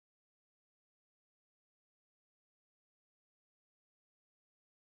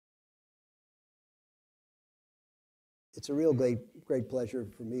It's a real great pleasure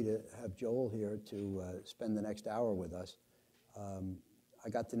for me to have Joel here to spend the next hour with us. I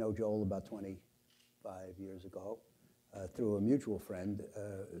got to know Joel about 25 years ago through a mutual friend.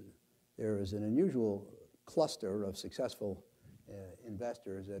 There is an unusual cluster of successful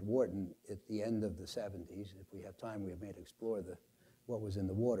investors at Wharton at the end of the 70s. If we have time, we may explore what was in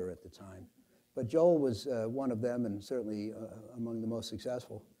the water at the time. But Joel was one of them, and certainly among the most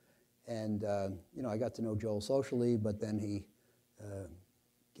successful. And I got to know Joel socially, but then he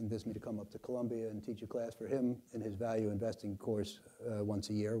convinced me to come up to Columbia and teach a class for him in his value investing course once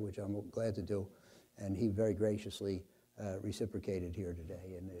a year, which I'm glad to do. And he very graciously reciprocated here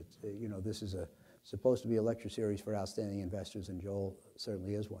today. And it's, this is supposed to be a lecture series for outstanding investors, and Joel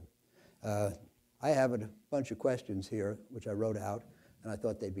certainly is one. I have a bunch of questions here, which I wrote out, and I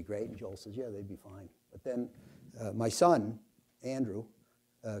thought they'd be great. And Joel says, yeah, they'd be fine. But then my son, Andrew,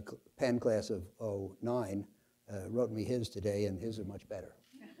 Penn class of '09, wrote me his today, and his are much better.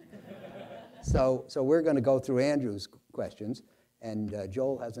 So we're going to go through Andrew's questions, and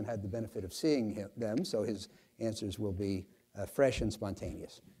Joel hasn't had the benefit of seeing them, so his answers will be fresh and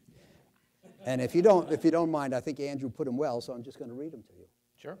spontaneous. And if you don't mind, I think Andrew put them well, so I'm just going to read them to you.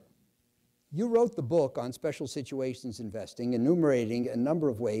 Sure. You wrote the book on special situations investing, enumerating a number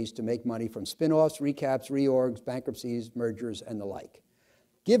of ways to make money from spin-offs, recaps, reorgs, bankruptcies, mergers, and the like.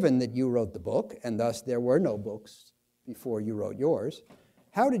 Given that you wrote the book, and thus there were no books before you wrote yours,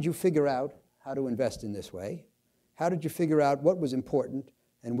 how did you figure out how to invest in this way? How did you figure out what was important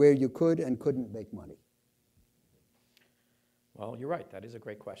and where you could and couldn't make money? Well, you're right. That is a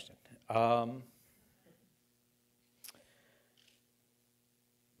great question. I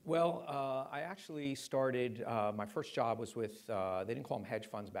actually started, my first job was with, they didn't call them hedge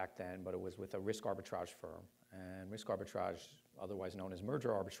funds back then, but it was with a risk arbitrage firm. And risk arbitrage, otherwise known as merger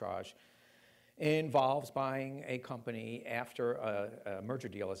arbitrage, involves buying a company after a merger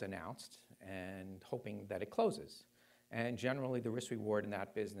deal is announced and hoping that it closes. And generally, the risk reward in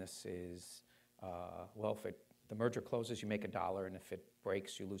that business is, if the merger closes, you make $1, and if it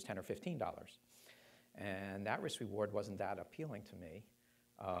breaks, you lose $10 or $15. And that risk reward wasn't that appealing to me.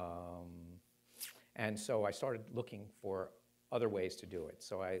 And so I started looking for other ways to do it.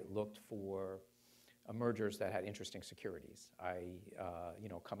 So I looked for mergers that had interesting securities.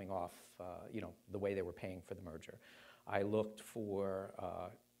 Coming off, the way they were paying for the merger. I looked for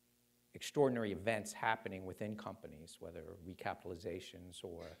extraordinary events happening within companies, whether recapitalizations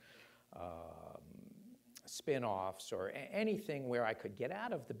or spin-offs or anything where I could get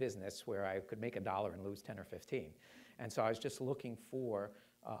out of the business where I could make $1 and lose 10 or 15. And so I was just looking for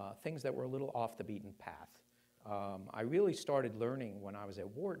things that were a little off the beaten path. I really started learning when I was at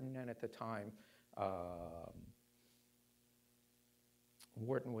Wharton, and at the time,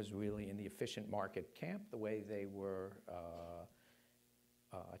 Wharton was really in the efficient market camp, the way they were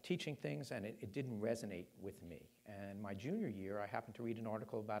teaching things, and it didn't resonate with me. And my junior year, I happened to read an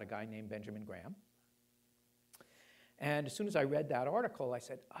article about a guy named Benjamin Graham. And as soon as I read that article, I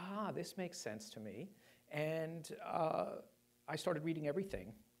said, this makes sense to me. And I started reading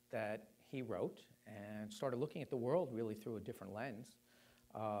everything that he wrote and started looking at the world really through a different lens.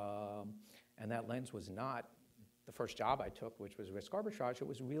 And that lens was not the first job I took, which was risk arbitrage. It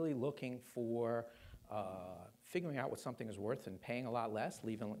was really looking for figuring out what something is worth and paying a lot less,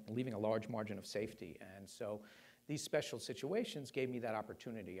 leaving a large margin of safety. And so these special situations gave me that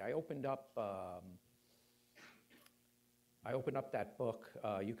opportunity. I opened up that book,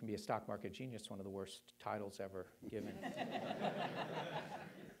 You Can Be a Stock Market Genius, one of the worst titles ever given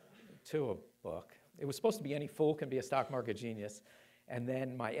to a book. It was supposed to be Any Fool Can Be a Stock Market Genius. And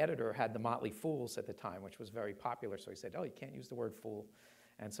then my editor had the Motley Fools at the time, which was very popular. So he said, you can't use the word fool.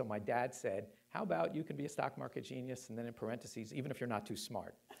 And so my dad said, how about You Can Be a Stock Market Genius, and then in parentheses, even if you're not too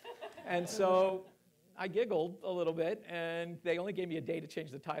smart. And so I giggled a little bit, and they only gave me a day to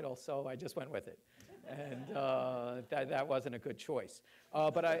change the title, so I just went with it. And that wasn't a good choice.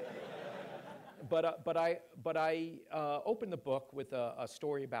 But I opened the book with a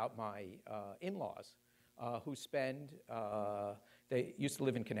story about my in-laws who they used to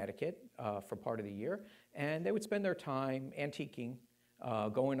live in Connecticut for part of the year, and they would spend their time antiquing,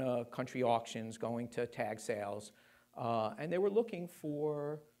 going to country auctions, going to tag sales, and they were looking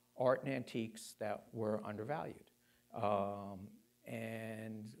for art and antiques that were undervalued.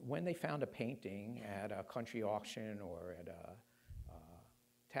 And when they found a painting at a country auction or at a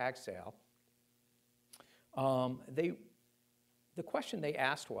tag sale, the question they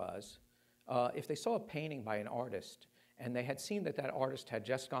asked was, if they saw a painting by an artist and they had seen that artist had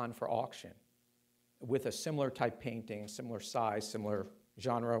just gone for auction with a similar type painting, similar size, similar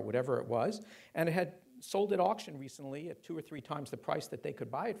genre, whatever it was, and it had sold at auction recently at 2 or 3 times the price that they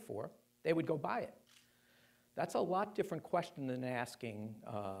could buy it for, they would go buy it. That's a lot different question than asking,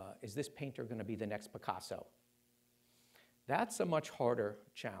 is this painter going to be the next Picasso? That's a much harder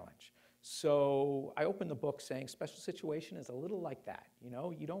challenge. So I opened the book saying special situation is a little like that. You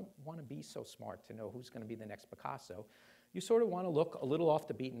know, you don't want to be so smart to know who's going to be the next Picasso. You sort of want to look a little off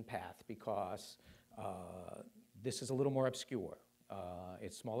the beaten path because this is a little more obscure.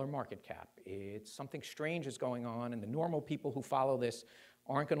 It's smaller market cap. It's something strange is going on, and the normal people who follow this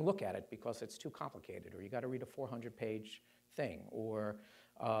aren't going to look at it because it's too complicated, or you got to read a 400-page thing, or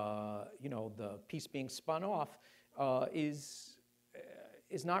you know, the piece being spun off is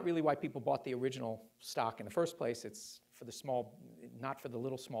not really why people bought the original stock in the first place. It's for the small, not for the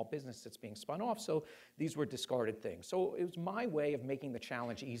little small business that's being spun off. So these were discarded things. So it was my way of making the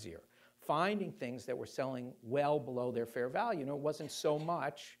challenge easier, finding things that were selling well below their fair value. You know, it wasn't so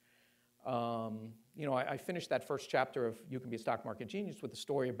much. You know, I finished that first chapter of You Can Be a Stock Market Genius with a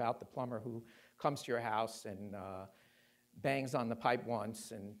story about the plumber who comes to your house and bangs on the pipe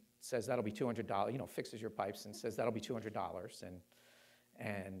once and says that'll be $200. You know, fixes your pipes and says that'll be $200.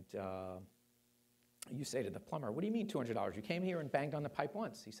 And you say to the plumber, what do you mean $200? You came here and banged on the pipe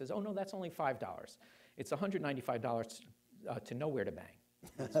once. He says, oh, no, that's only $5. It's $195 to know where to bang.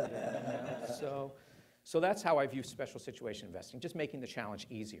 So that's how I view special situation investing, just making the challenge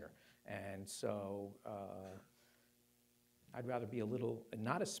easier. And so I'd rather be a little,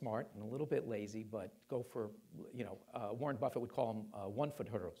 not as smart and a little bit lazy, but go for, you know, Warren Buffett would call them 1-foot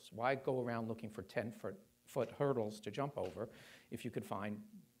hurdles. Why go around looking for 10-foot hurdles to jump over if you could find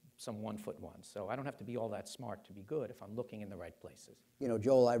some 1-foot ones? So I don't have to be all that smart to be good if I'm looking in the right places. You know,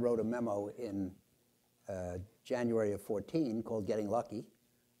 Joel, I wrote a memo in January of 14 called Getting Lucky.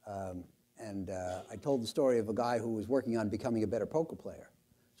 I told the story of a guy who was working on becoming a better poker player.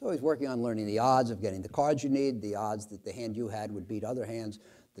 So he's working on learning the odds of getting the cards you need, the odds that the hand you had would beat other hands,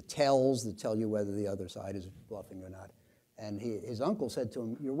 the tells that tell you whether the other side is bluffing or not. And his uncle said to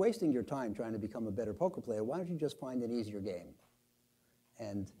him, you're wasting your time trying to become a better poker player. Why don't you just find an easier game?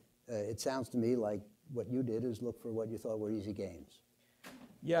 And it sounds to me like what you did is look for what you thought were easy games.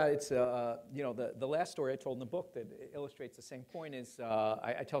 Yeah, it's, you know, the last story I told in the book that illustrates the same point is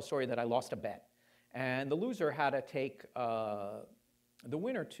I tell a story that I lost a bet. And the loser had to take the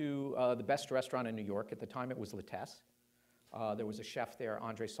winner to the best restaurant in New York. At the time, it was Lattès. There was a chef there,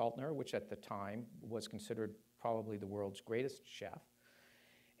 Andre Saltner, which at the time was considered probably the world's greatest chef.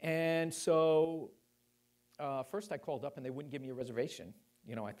 And so first I called up and they wouldn't give me a reservation.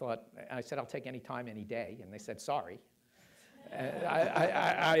 You know, I said, I'll take any time, any day. And they said, sorry. And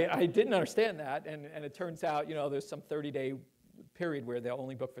I didn't understand that. And it turns out, you know, there's some 30-day period where they'll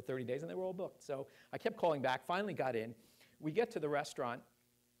only book for 30 days, and they were all booked. So I kept calling back, finally got in. We get to the restaurant,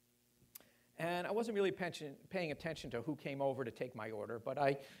 and I wasn't really paying attention to who came over to take my order, but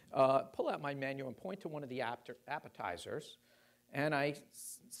I pull out my menu and point to one of the appetizers, and I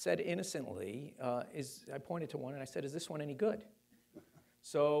said innocently, I pointed to one, and I said, is this one any good?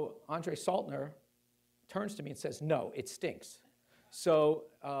 So Andre Saltner turns to me and says, no, it stinks. So,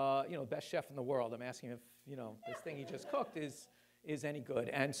 you know, best chef in the world, I'm asking if, you know, this thing he just cooked is any good.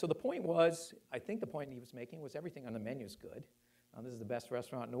 And so the point was, I think the point he was making was everything on the menu is good. This is the best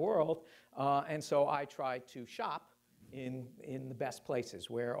restaurant in the world. And so I tried to shop in the best places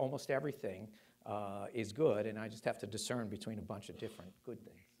where almost everything is good, and I just have to discern between a bunch of different good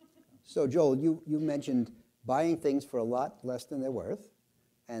things. So Joel, you mentioned buying things for a lot less than they're worth,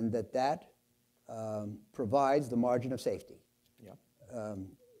 and that provides the margin of safety. Yeah.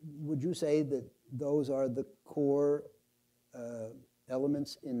 Would you say that those are the core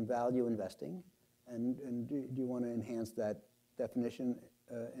elements in value investing? And do you want to enhance that definition,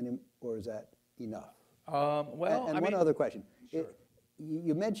 or is that enough? Well, and one other question. Sure.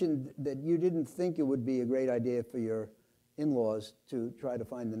 You mentioned that you didn't think it would be a great idea for your in-laws to try to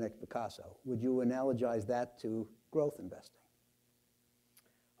find the next Picasso. Would you analogize that to growth investing?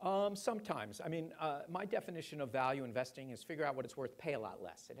 Sometimes. I mean, my definition of value investing is figure out what it's worth, pay a lot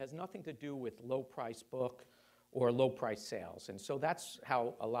less. It has nothing to do with low price book or low price sales. And so that's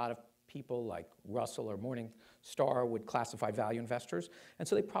how a lot of people like Russell or Morningstar would classify value investors. And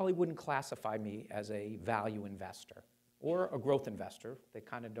so they probably wouldn't classify me as a value investor or a growth investor. They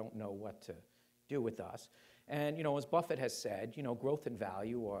kind of don't know what to do with us. And, you know, as Buffett has said, you know, growth and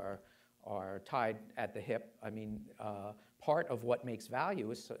value are tied at the hip. I mean, part of what makes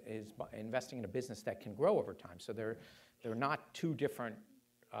value is investing in a business that can grow over time. So they're not two different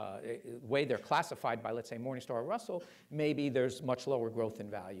way they're classified by, let's say, Morningstar or Russell, maybe there's much lower growth in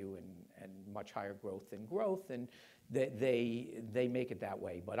value and much higher growth in growth, and they make it that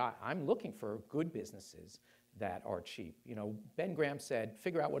way. But I'm looking for good businesses that are cheap. You know, Ben Graham said,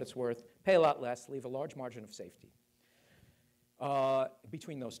 figure out what it's worth, pay a lot less, leave a large margin of safety.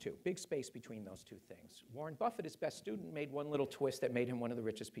 Between those two, big space between those two things. Warren Buffett, his best student, made one little twist that made him one of the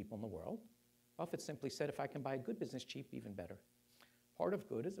richest people in the world. Buffett simply said, if I can buy a good business cheap, even better. Part of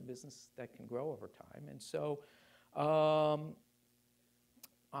good is a business that can grow over time. And so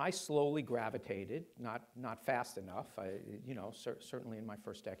I slowly gravitated, not fast enough, certainly in my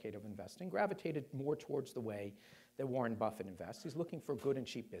first decade of investing, gravitated more towards the way that Warren Buffett invests. He's looking for good and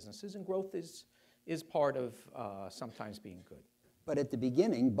cheap businesses, and growth is part of sometimes being good. But at the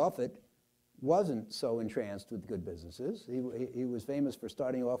beginning, Buffett wasn't so entranced with good businesses. He was famous for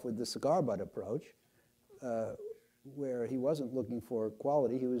starting off with the cigar butt approach, where he wasn't looking for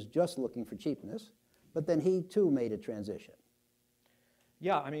quality, he was just looking for cheapness. But then he too made a transition.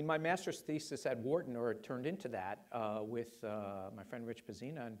 Yeah, I mean, my master's thesis at Wharton, or it turned into that, with my friend Rich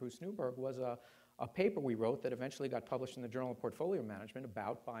Pazina and Bruce Newberg, was a paper we wrote that eventually got published in the Journal of Portfolio Management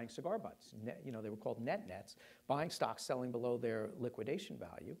about buying cigar butts. They were called net nets, buying stocks selling below their liquidation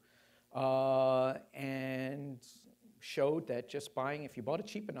value, and showed that just buying, if you bought it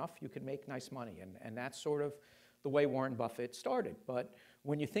cheap enough, you could make nice money. And that's sort of the way Warren Buffett started. But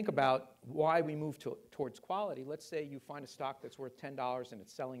when you think about why we move towards quality, let's say you find a stock that's worth $10 and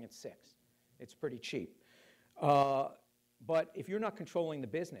it's selling at $6. It's pretty cheap. But if you're not controlling the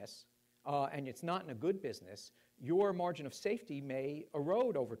business, and it's not in a good business, your margin of safety may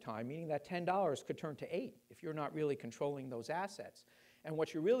erode over time, meaning that $10 could turn to $8 if you're not really controlling those assets. And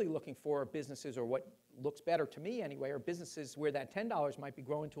what you're really looking for are businesses, or what looks better to me anyway, are businesses where that $10 might be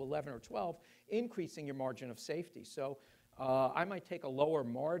growing to 11 or 12, increasing your margin of safety. So I might take a lower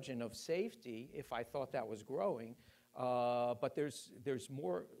margin of safety if I thought that was growing, but there's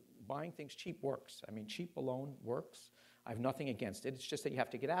more. Buying things cheap works. I mean, cheap alone works. I have nothing against it. It's just that you have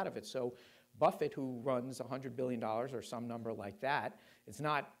to get out of it. So Buffett, who runs $100 billion or some number like that, it's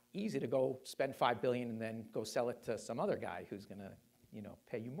not easy to go spend $5 billion and then go sell it to some other guy who's going to,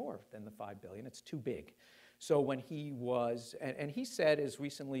 pay you more than the $5 billion. It's too big. So when he was, and he said as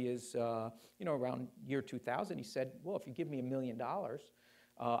recently as, around year 2000, he said, well, if you give me $1 million,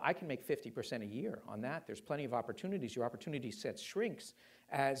 I can make 50% a year on that. There's plenty of opportunities. Your opportunity set shrinks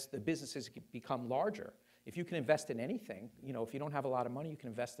as the businesses become larger. If you can invest in anything, if you don't have a lot of money, you can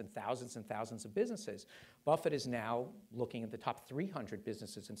invest in thousands and thousands of businesses. Buffett is now looking at the top 300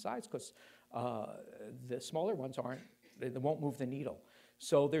 businesses in size, because the smaller ones they won't move the needle.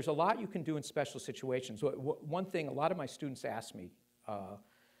 So there's a lot you can do in special situations. One thing a lot of my students ask me,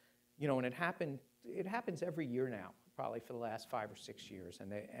 and it happens every year now, probably for the last 5 or 6 years.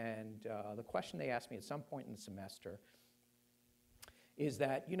 And the question they ask me at some point in the semester is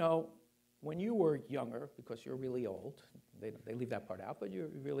that, when you were younger, because you're really old, they leave that part out, but you're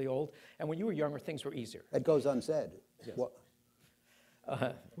really old, and when you were younger, things were easier. That goes unsaid. Yes.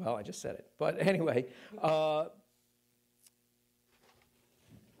 Well, I just said it. But anyway,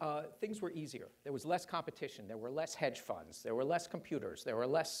 things were easier. There was less competition. There were less hedge funds. There were less computers. There were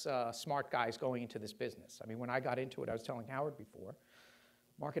less smart guys going into this business. I mean, when I got into it, I was telling Howard before,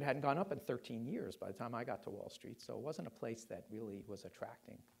 market hadn't gone up in 13 years by the time I got to Wall Street, so it wasn't a place that really was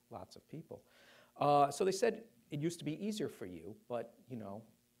attracting lots of people. So they said, it used to be easier for you, but,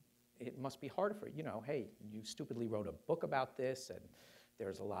 it must be harder for you. Hey, you stupidly wrote a book about this, and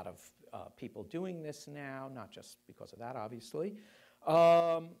there's a lot of people doing this now, not just because of that, obviously.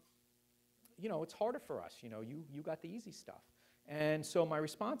 It's harder for us. You got the easy stuff. And so my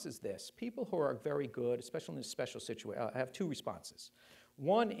response is this. People who are very good, especially in a special situation, I have two responses.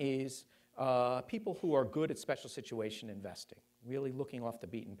 One is people who are good at special situation investing, really looking off the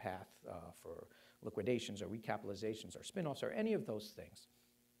beaten path for liquidations or recapitalizations or spin-offs or any of those things.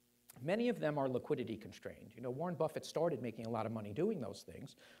 Many of them are liquidity constrained. Warren Buffett started making a lot of money doing those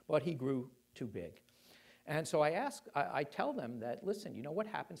things, but he grew too big. And so I tell them that, listen, what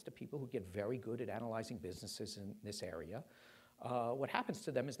happens to people who get very good at analyzing businesses in this area? What happens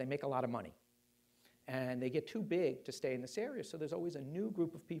to them is they make a lot of money. And they get too big to stay in this area, so there's always a new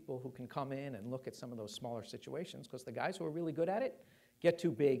group of people who can come in and look at some of those smaller situations, because the guys who are really good at it get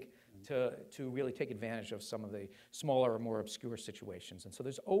too big to really take advantage of some of the smaller or more obscure situations. And so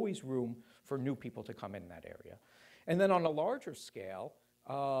there's always room for new people to come in that area. And then on a larger scale,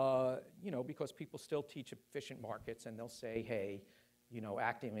 because people still teach efficient markets, and they'll say, hey,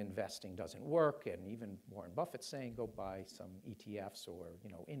 active investing doesn't work, and even Warren Buffett's saying go buy some ETFs or,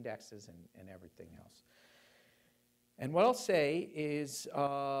 indexes and everything else. And what I'll say is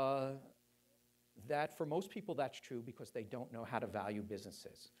that for most people that's true because they don't know how to value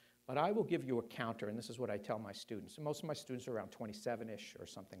businesses. But I will give you a counter, and this is what I tell my students. And most of my students are around 27-ish or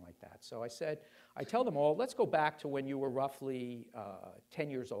something like that. So I tell them all, let's go back to when you were roughly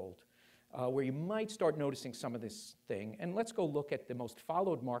 10 years old, where you might start noticing some of this thing. And let's go look at the most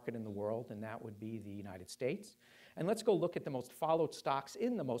followed market in the world, and that would be the United States. And let's go look at the most followed stocks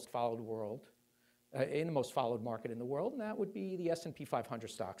in the most followed world, in the most followed market in the world, and that would be the S&P 500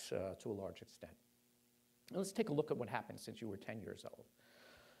 stocks to a large extent. Now let's take a look at what happened since you were 10 years old.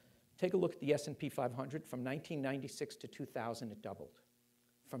 Take a look at the S&P 500. From 1996 to 2000, it doubled.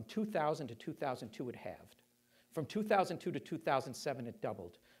 From 2000 to 2002, it halved. From 2002 to 2007, it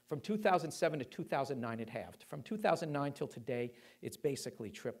doubled. From 2007 to 2009, it halved. From 2009 till today, it's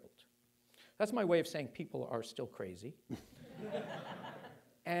basically tripled. That's my way of saying people are still crazy.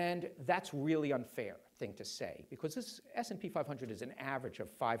 And that's really unfair thing to say, because this S&P 500 is an average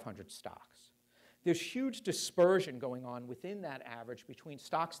of 500 stocks. There's huge dispersion going on within that average between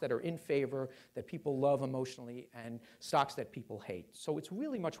stocks that are in favor, that people love emotionally, and stocks that people hate. So it's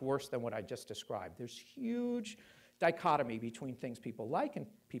really much worse than what I just described. There's huge dichotomy between things people like and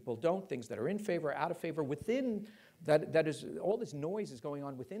people don't, things that are in favor, out of favor. Within that is, all this noise is going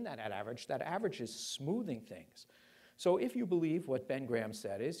on within that average. That average is smoothing things. So if you believe what Ben Graham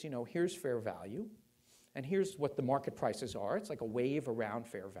said is, here's fair value, and here's what the market prices are. It's like a wave around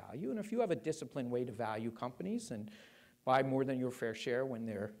fair value. And if you have a disciplined way to value companies and buy more than your fair share when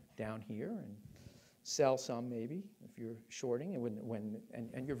they're down here and sell some maybe if you're shorting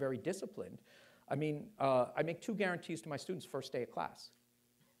and you're very disciplined. I mean, I make 2 guarantees to my students first day of class.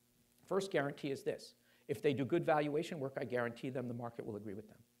 First guarantee is this. If they do good valuation work, I guarantee them the market will agree with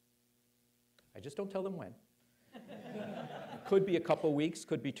them. I just don't tell them when. It could be a couple weeks,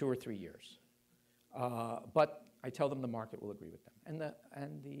 could be 2 or 3 years. But I tell them the market will agree with them.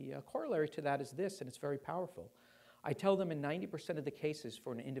 And the corollary to that is this, and it's very powerful. I tell them in 90% of the cases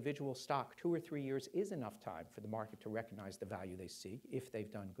for an individual stock, 2 or 3 years is enough time for the market to recognize the value they see if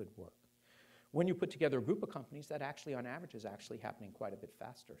they've done good work. When you put together a group of companies, that actually on average is actually happening quite a bit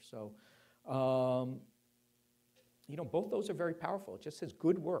faster. So, both those are very powerful. It just says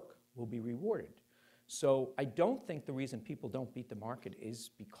good work will be rewarded. So I don't think the reason people don't beat the market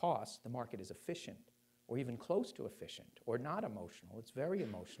is because the market is efficient or even close to efficient or not emotional. It's very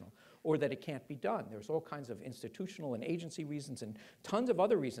emotional, or that it can't be done. There's all kinds of institutional and agency reasons and tons of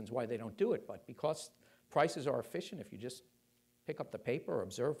other reasons why they don't do it. But because prices are efficient, if you just pick up the paper or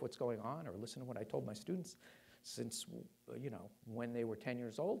observe what's going on or listen to what I told my students since, when they were 10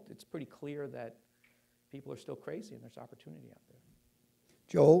 years old, it's pretty clear that people are still crazy and there's opportunity out there.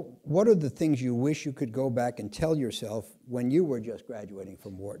 Joel, what are the things you wish you could go back and tell yourself when you were just graduating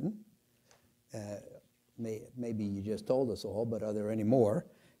from Wharton? Maybe you just told us all, but are there any more?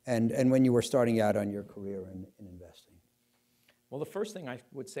 And when you were starting out on your career in investing? Well, the first thing I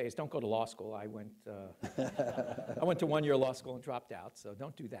would say is don't go to law school. I went to 1-year law school and dropped out, so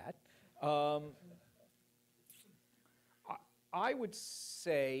don't do that. I would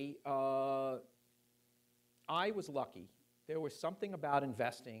say I was lucky. There was something about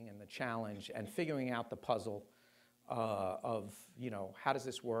investing and the challenge and figuring out the puzzle of, how does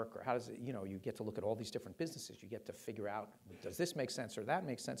this work, or how does it, you get to look at all these different businesses. You get to figure out, does this make sense or that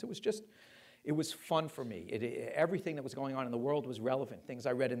makes sense? It was fun for me. Everything that was going on in the world was relevant. Things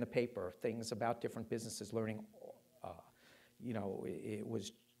I read in the paper, things about different businesses, learning,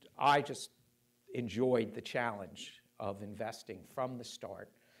 I just enjoyed the challenge of investing from the start.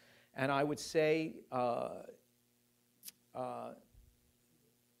 And I would say,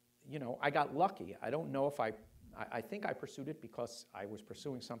 I got lucky. I don't know if I think I pursued it because I was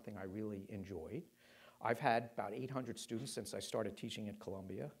pursuing something I really enjoyed. I've had about 800 students since I started teaching at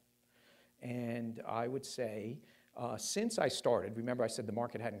Columbia. And I would say, since I started, remember I said the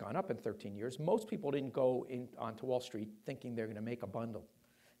market hadn't gone up in 13 years, most people didn't go onto Wall Street thinking they're going to make a bundle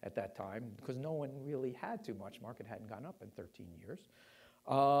at that time because no one really had too much. Market hadn't gone up in 13 years.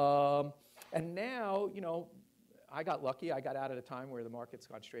 And now, I got lucky. I got out at a time where the market's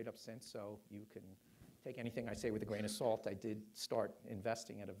gone straight up since, so you can take anything I say with a grain of salt. I did start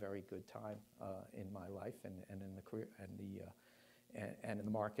investing at a very good time in my life and in the career and in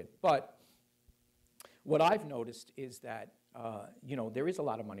the market. But what I've noticed is that there is a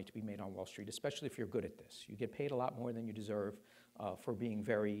lot of money to be made on Wall Street, especially if you're good at this. You get paid a lot more than you deserve for being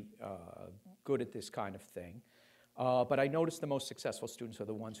very good at this kind of thing. But I noticed the most successful students are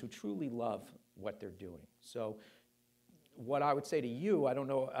the ones who truly love what they're doing. So what I would say to you, I don't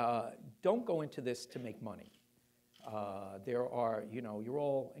know, don't go into this to make money. There are, you're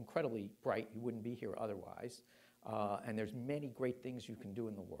all incredibly bright. You wouldn't be here otherwise. And there's many great things you can do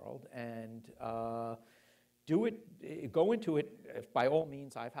in the world. And do it, go into it, by all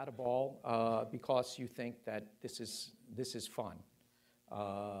means. I've had a ball because you think that this is fun.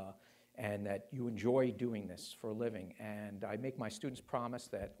 And that you enjoy doing this for a living. And I make my students promise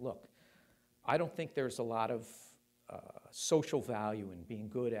that, look, I don't think there's a lot of social value in being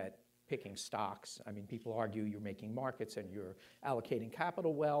good at picking stocks. I mean, people argue you're making markets and you're allocating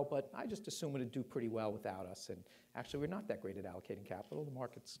capital well, but I just assume it'd do pretty well without us. And actually, we're not that great at allocating capital. The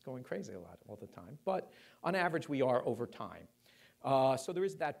market's going crazy a lot all the time. But on average, we are over time. So there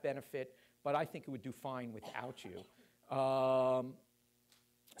is that benefit, but I think it would do fine without you.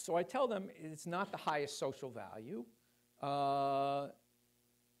 So I tell them it's not the highest social value.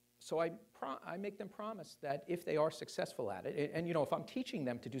 So I make them promise that if they are successful at it, and if I'm teaching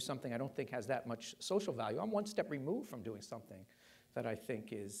them to do something I don't think has that much social value, I'm one step removed from doing something that I think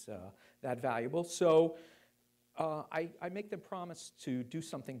is that valuable. So I make them promise to do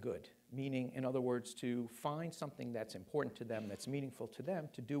something good, meaning, in other words, to find something that's important to them, that's meaningful to them,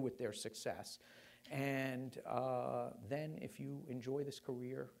 to do with their success. And then if you enjoy this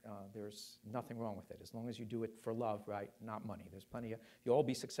career, there's nothing wrong with it, as long as you do it for love, right? Not money. There's plenty of, you'll all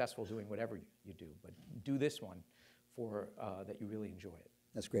be successful doing whatever you do, but do this one for that you really enjoy it.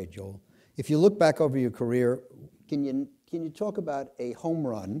 That's great, Joel. If you look back over your career, can you talk about a home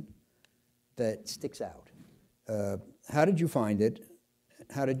run that sticks out? How did you find it?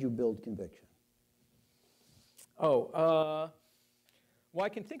 How did you build conviction? Well, I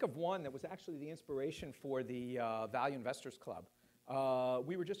can think of one that was actually the inspiration for the Value Investors Club.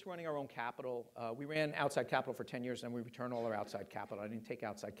 We were just running our own capital. We ran outside capital for 10 years, and we returned all our outside capital. I didn't take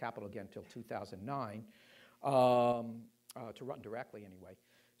outside capital again until 2009, to run directly anyway.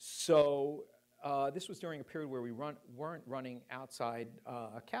 So this was during a period where we weren't running outside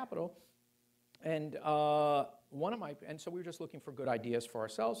capital. And so we were just looking for good ideas for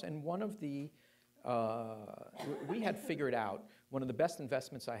ourselves. And one of the we had figured out one of the best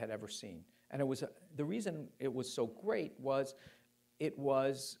investments I had ever seen, and it was the reason it was so great was it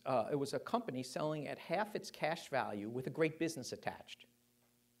was a company selling at half its cash value with a great business attached.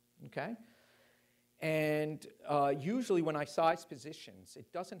 Okay, and usually when I size positions,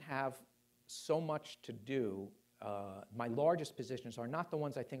 it doesn't have so much to do. My largest positions are not the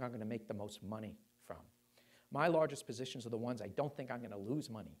ones I think I'm going to make the most money from. My largest positions are the ones I don't think I'm going to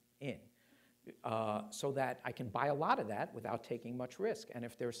lose money in. So that I can buy a lot of that without taking much risk. And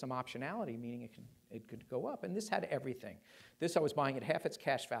if there's some optionality, meaning it could go up. And this had everything. This I was buying at half its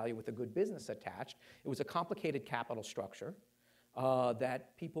cash value with a good business attached. It was a complicated capital structure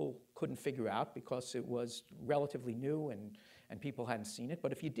that people couldn't figure out because it was relatively new and people hadn't seen it.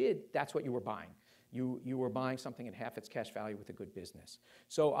 But if you did, that's what you were buying. You were buying something at half its cash value with a good business.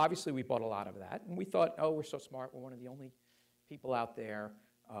 So obviously we bought a lot of that. And we thought, oh, we're so smart. We're one of the only people out there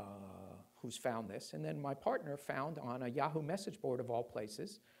who's found this. And then my partner found on a Yahoo message board of all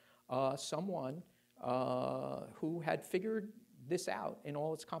places someone who had figured this out in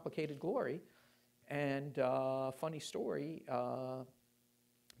all its complicated glory. And funny story,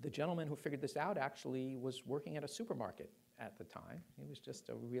 the gentleman who figured this out actually was working at a supermarket at the time. He was just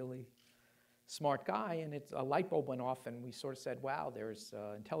a really smart guy, and a light bulb went off, and we sort of said, wow, there's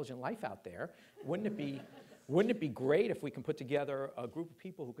intelligent life out there. Wouldn't it be great if we can put together a group of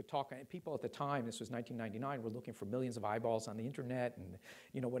people who could talk? And people at the time, this was 1999, were looking for millions of eyeballs on the internet and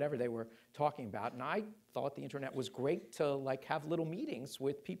whatever they were talking about. And I thought the internet was great to have little meetings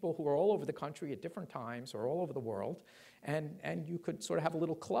with people who are all over the country at different times or all over the world, and you could sort of have a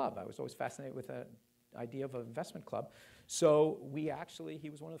little club. I was always fascinated with the idea of an investment club. So he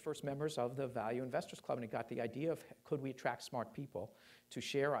was one of the first members of the Value Investors Club, and he got the idea of could we attract smart people to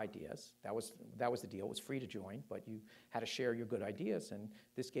share ideas. That was the deal. It was free to join, but you had to share your good ideas, and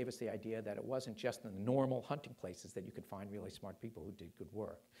this gave us the idea that it wasn't just in the normal hunting places that you could find really smart people who did good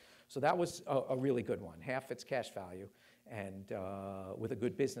work. So that was a really good one, half its cash value and with a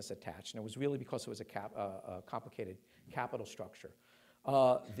good business attached, and it was really because it was a complicated capital structure.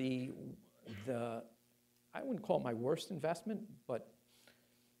 I wouldn't call it my worst investment, but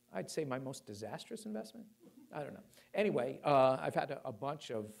I'd say my most disastrous investment. I don't know. Anyway, I've had a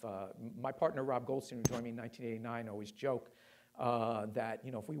bunch of, my partner Rob Goldstein, who joined me in 1989, always joke that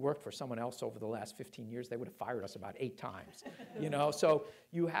if we worked for someone else over the last 15 years, they would have fired us about 8 times. So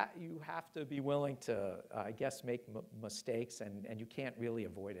you have to be willing to, I guess, make mistakes, and you can't really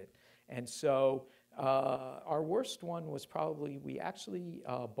avoid it. And so our worst one was probably we actually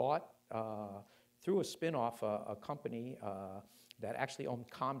bought through a spin-off, a company that actually owned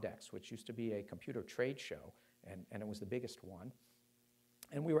Comdex, which used to be a computer trade show, and it was the biggest one.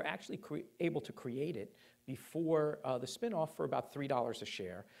 And we were actually able to create it before the spinoff for about $3 a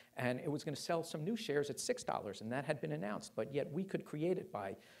share. And it was going to sell some new shares at $6, and that had been announced. But yet we could create it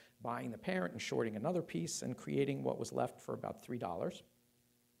by buying the parent and shorting another piece and creating what was left for about $3.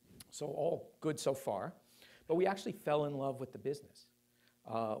 So all good so far. But we actually fell in love with the business.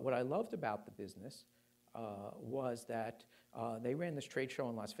 What I loved about the business was that they ran this trade show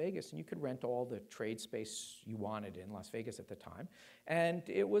in Las Vegas, and you could rent all the trade space you wanted in Las Vegas at the time. And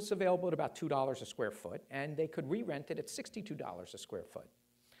it was available at about $2 a square foot, and they could re-rent it at $62 a square foot.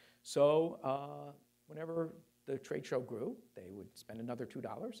 So whenever the trade show grew, they would spend another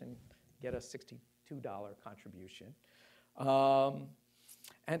 $2 and get a $62 contribution.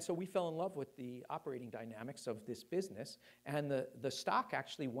 And so we fell in love with the operating dynamics of this business, and the stock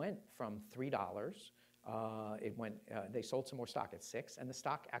actually went from $3. They sold some more stock at $6, and the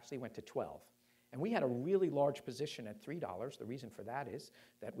stock actually went to $12. And we had a really large position at $3. The reason for that is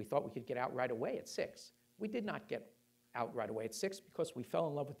that we thought we could get out right away at $6. We did not get out right away at $6 because we fell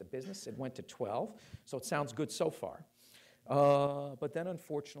in love with the business. It went to $12, so it sounds good so far. But then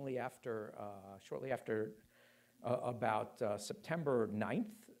unfortunately, shortly after about September 9th,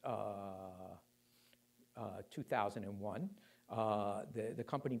 2001, the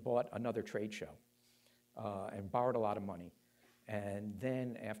company bought another trade show and borrowed a lot of money. And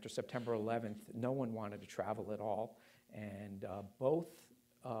then after September 11th, no one wanted to travel at all. And both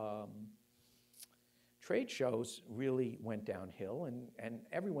trade shows really went downhill. And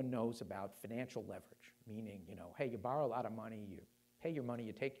everyone knows about financial leverage, meaning, hey, you borrow a lot of money, you pay your money,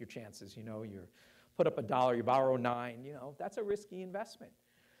 you take your chances, you put up $1, you borrow $9, that's a risky investment.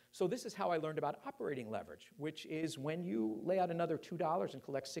 So this is how I learned about operating leverage, which is when you lay out another $2 and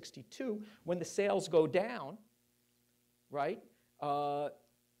collect 62, when the sales go down, right?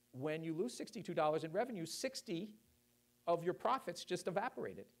 When you lose $62 in revenue, 60 of your profits just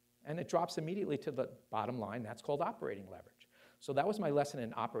evaporated, and it drops immediately to the bottom line. That's called operating leverage. So that was my lesson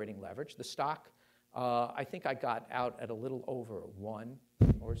in operating leverage. The stock, I think I got out at a little over 1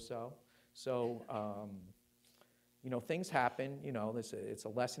 or so. So, things happen. It's a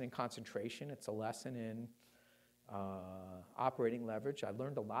lesson in concentration. It's a lesson in operating leverage. I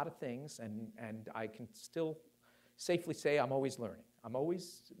learned a lot of things, and I can still safely say I'm always learning. I'm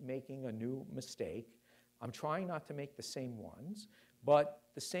always making a new mistake. I'm trying not to make the same ones, but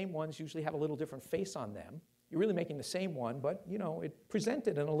the same ones usually have a little different face on them. You're really making the same one, but it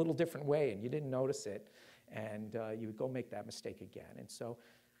presented in a little different way, and you didn't notice it, and you would go make that mistake again. And so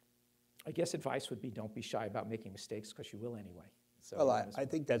I guess advice would be don't be shy about making mistakes, because you will anyway. So well, I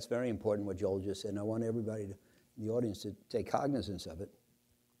think that's very important what Joel just said, and I want everybody in the audience to take cognizance of it.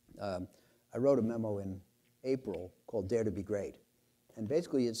 I wrote a memo in April called Dare to be Great. And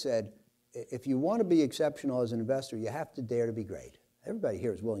basically it said, if you want to be exceptional as an investor, you have to dare to be great. Everybody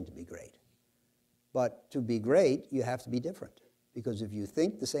here is willing to be great. But to be great, you have to be different. Because if you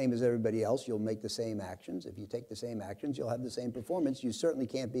think the same as everybody else, you'll make the same actions. If you take the same actions, you'll have the same performance. You certainly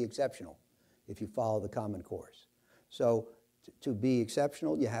can't be exceptional if you follow the common course. So to be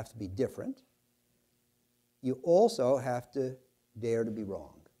exceptional, you have to be different. You also have to dare to be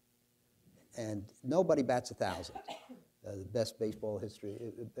wrong. And nobody bats 1,000. The best baseball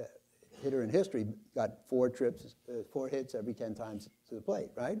hitter in history got 4 hits every 10 times to the plate,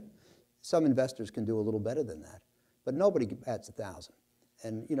 right? Some investors can do a little better than that. But nobody bats 1,000.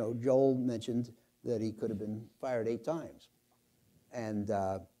 And, Joel mentioned that he could have been fired 8 times. And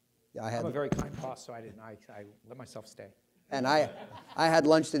I'm a very kind boss, so I let myself stay. And I had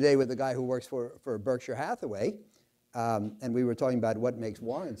lunch today with a guy who works for Berkshire Hathaway, and we were talking about what makes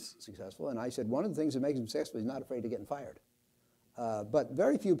Warren successful. And I said, one of the things that makes him successful is not afraid of getting fired. But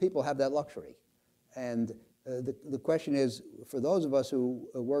very few people have that luxury. And the question is, for those of us who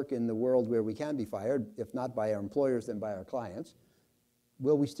work in the world where we can be fired, if not by our employers, then by our clients,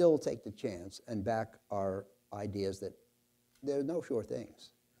 will we still take the chance and back our ideas that there are no sure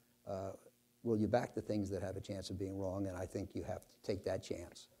things? Will you back the things that have a chance of being wrong? And I think you have to take that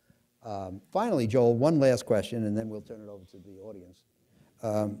chance. Finally, Joel, one last question, and then we'll turn it over to the audience.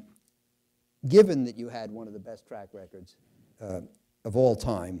 Given that you had one of the best track records of all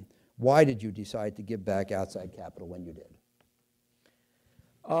time, why did you decide to give back outside capital when you did?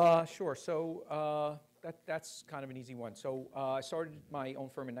 Sure. So that's kind of an easy one. So I started my own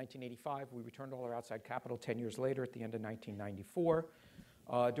firm in 1985. We returned all our outside capital 10 years later at the end of 1994.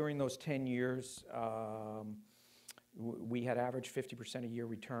 During those 10 years, we had averaged 50% a year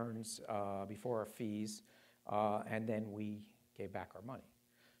returns before our fees, and then we gave back our money.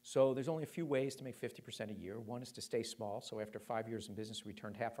 So there's only a few ways to make 50% a year. One is to stay small. So after 5 years in business, we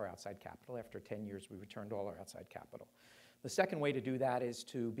returned half our outside capital. After 10 years, we returned all our outside capital. The second way to do that is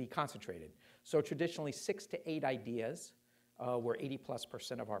to be concentrated. So traditionally, 6 to 8 ideas were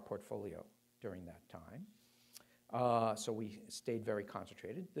 80+% of our portfolio during that time. So we stayed very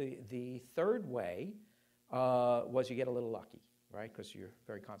concentrated. The third way was you get a little lucky, right? Because you're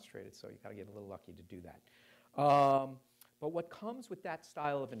very concentrated, so you got to get a little lucky to do that. But what comes with that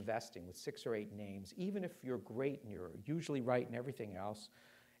style of investing, with 6 or 8 names, even if you're great and you're usually right and everything else,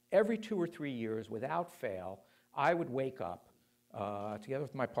 every 2 or 3 years, without fail, I would wake up together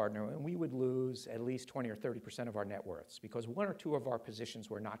with my partner, and we would lose at least 20 or 30% of our net worths because 1 or 2 of our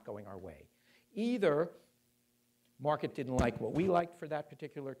positions were not going our way. Either market didn't like what we liked for that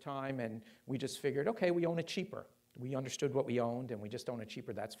particular time, and we just figured, okay, we own it cheaper. We understood what we owned, and we just own it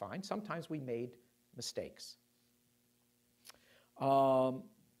cheaper, that's fine. Sometimes we made mistakes. I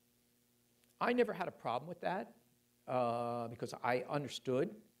never had a problem with that because I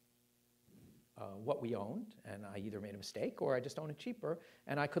understood what we owned, and I either made a mistake or I just owned it cheaper,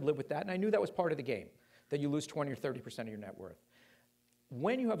 and I could live with that, and I knew that was part of the game, that you lose 20 or 30% of your net worth.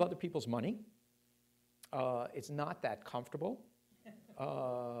 When you have other people's money, it's not that comfortable.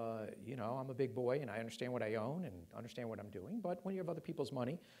 You know, I'm a big boy, and I understand what I own and understand what I'm doing, but when you have other people's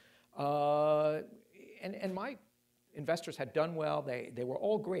money, and my investors had done well. They were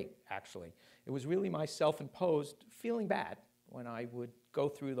all great, actually. It was really my self-imposed feeling bad when I would go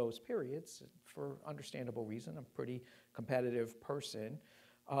through those periods for understandable reason. I'm a pretty competitive person.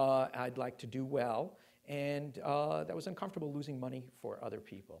 I'd like to do well, and that was uncomfortable losing money for other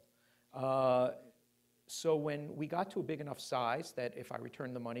people. So when we got to a big enough size that if I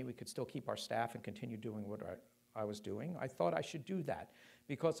returned the money, we could still keep our staff and continue doing what I was doing, I thought I should do that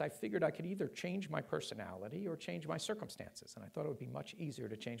because I figured I could either change my personality or change my circumstances, and I thought it would be much easier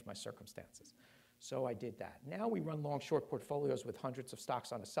to change my circumstances. So I did that. Now we run long-short portfolios with hundreds of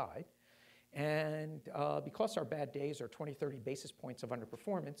stocks on the side, and because our bad days are 20, 30 basis points of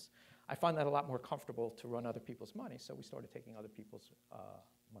underperformance, I find that a lot more comfortable to run other people's money, so we started taking other people's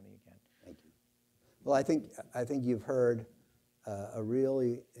money again. Thank you. Well, I think you've heard a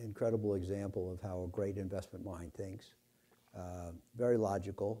really incredible example of how a great investment mind thinks. Very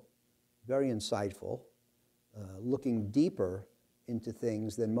logical, very insightful, looking deeper into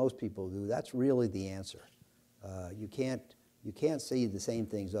things than most people do. That's really the answer. You can't see the same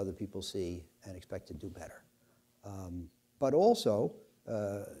things other people see and expect to do better. But also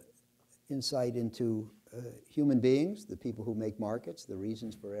insight into human beings, the people who make markets, the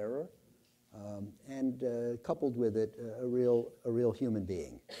reasons for error, and coupled with it, a real human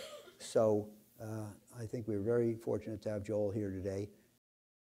being. So I think we're very fortunate to have Joel here today.